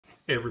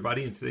Hey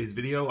everybody, in today's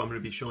video I'm going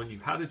to be showing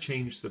you how to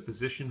change the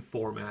position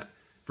format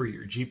for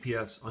your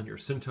GPS on your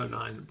Suunto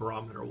 9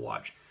 barometer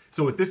watch.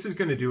 So what this is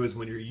going to do is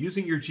when you're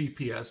using your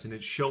GPS and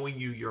it's showing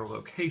you your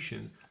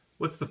location,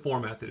 what's the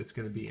format that it's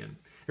going to be in.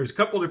 There's a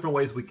couple different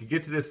ways we could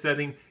get to this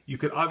setting. You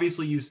could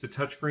obviously use the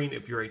touchscreen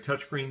if you're a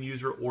touchscreen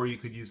user, or you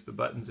could use the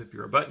buttons if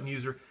you're a button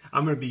user.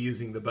 I'm going to be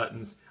using the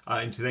buttons.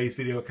 In today's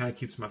video, it kind of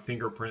keeps my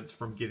fingerprints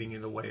from getting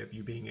in the way of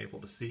you being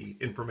able to see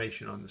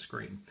information on the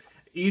screen.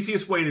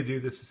 Easiest way to do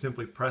this is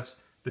simply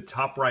press the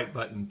top right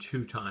button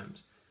 2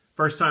 times.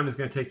 First time is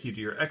going to take you to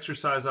your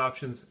exercise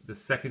options. The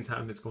second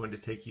time is going to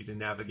take you to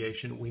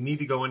navigation. We need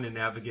to go into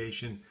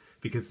navigation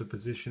because the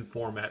position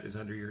format is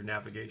under your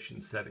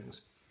navigation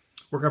settings.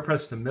 We're going to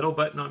press the middle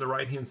button on the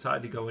right hand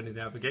side to go into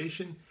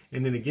navigation,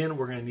 and then again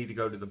we're going to need to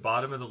go to the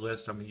bottom of the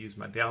list. I'm going to use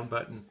my down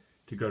button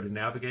to go to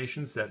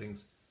navigation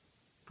settings,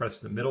 press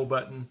the middle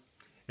button,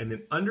 and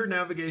then under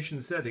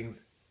navigation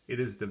settings it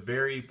is the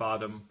very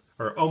bottom,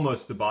 or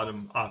almost the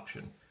bottom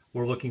option.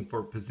 We're looking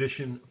for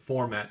position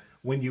format.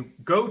 When you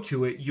go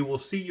to it, you will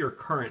see your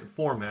current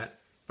format.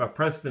 If I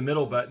press the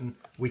middle button,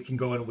 we can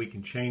go in and we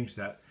can change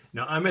that.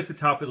 Now I'm at the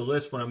top of the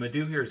list. What I'm going to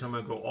do here is I'm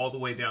going to go all the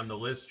way down the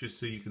list just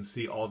so you can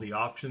see all the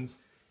options.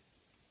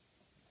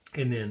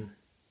 And then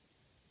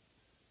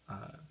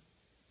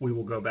we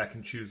will go back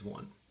and choose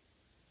one.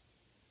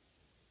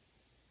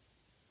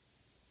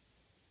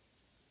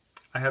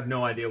 I have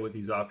no idea what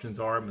these options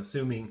are. I'm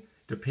assuming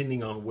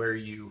depending on where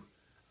you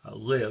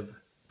live,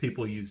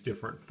 people use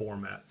different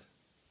formats.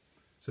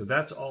 So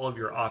that's all of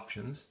your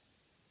options.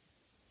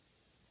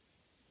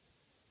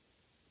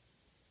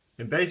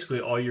 And basically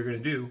all you're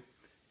going to do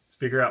is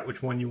figure out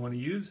which one you want to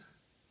use.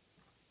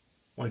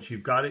 Once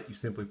you've got it, you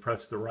simply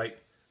press the right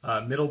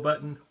middle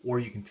button, or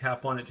you can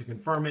tap on it to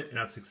confirm it, and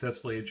I've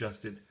successfully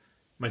adjusted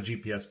my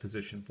GPS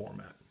position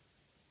format.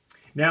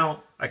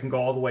 Now I can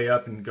go all the way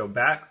up and go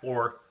back,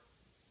 or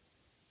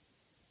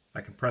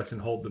I can press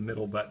and hold the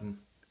middle button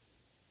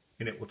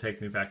and it will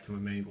take me back to my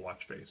main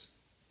watch face.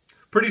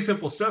 Pretty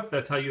simple stuff.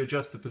 That's how you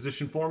adjust the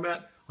position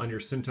format on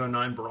your Suunto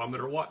 9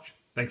 barometer watch.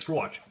 Thanks for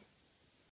watching.